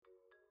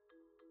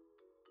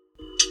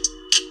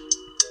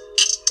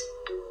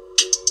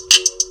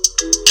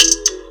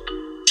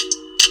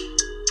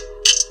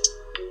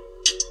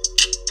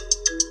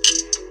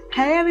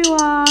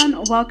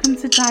everyone, welcome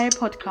to Jaiyé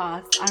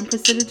podcast. I'm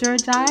Priscilla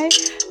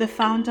Durojaiye, the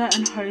founder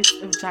and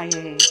host of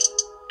Jaiyé.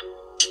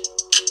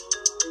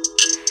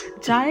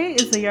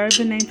 Jaiyé is the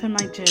Yoruba name for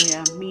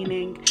Nigeria,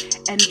 meaning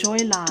enjoy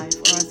life,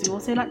 or as you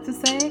also like to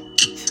say,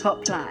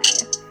 chop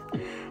life.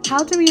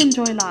 How do we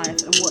enjoy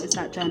life and what is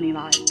that journey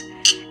like?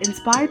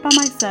 Inspired by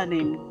my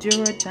surname,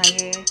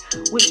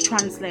 Durojaiye, which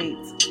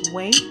translates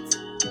wait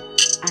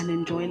and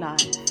enjoy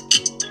life.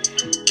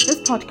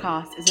 This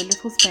podcast is a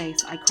little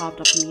space I carved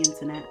up on the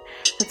internet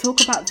to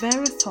talk about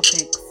various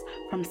topics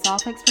from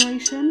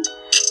self-exploration,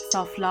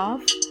 self-love,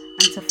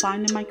 and to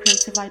finding my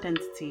creative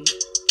identity.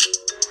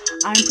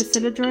 I'm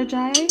Priscilla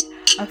Durojaiye,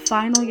 a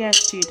final year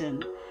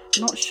student,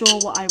 not sure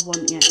what I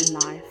want yet in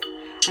life.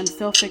 I'm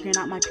still figuring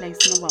out my place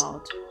in the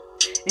world.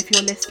 If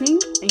you're listening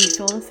and you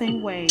feel the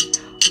same way,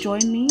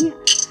 join me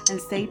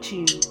and stay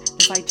tuned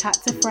as I chat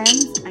to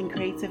friends and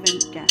creative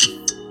guests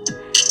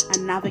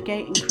and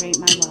navigate and create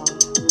my world.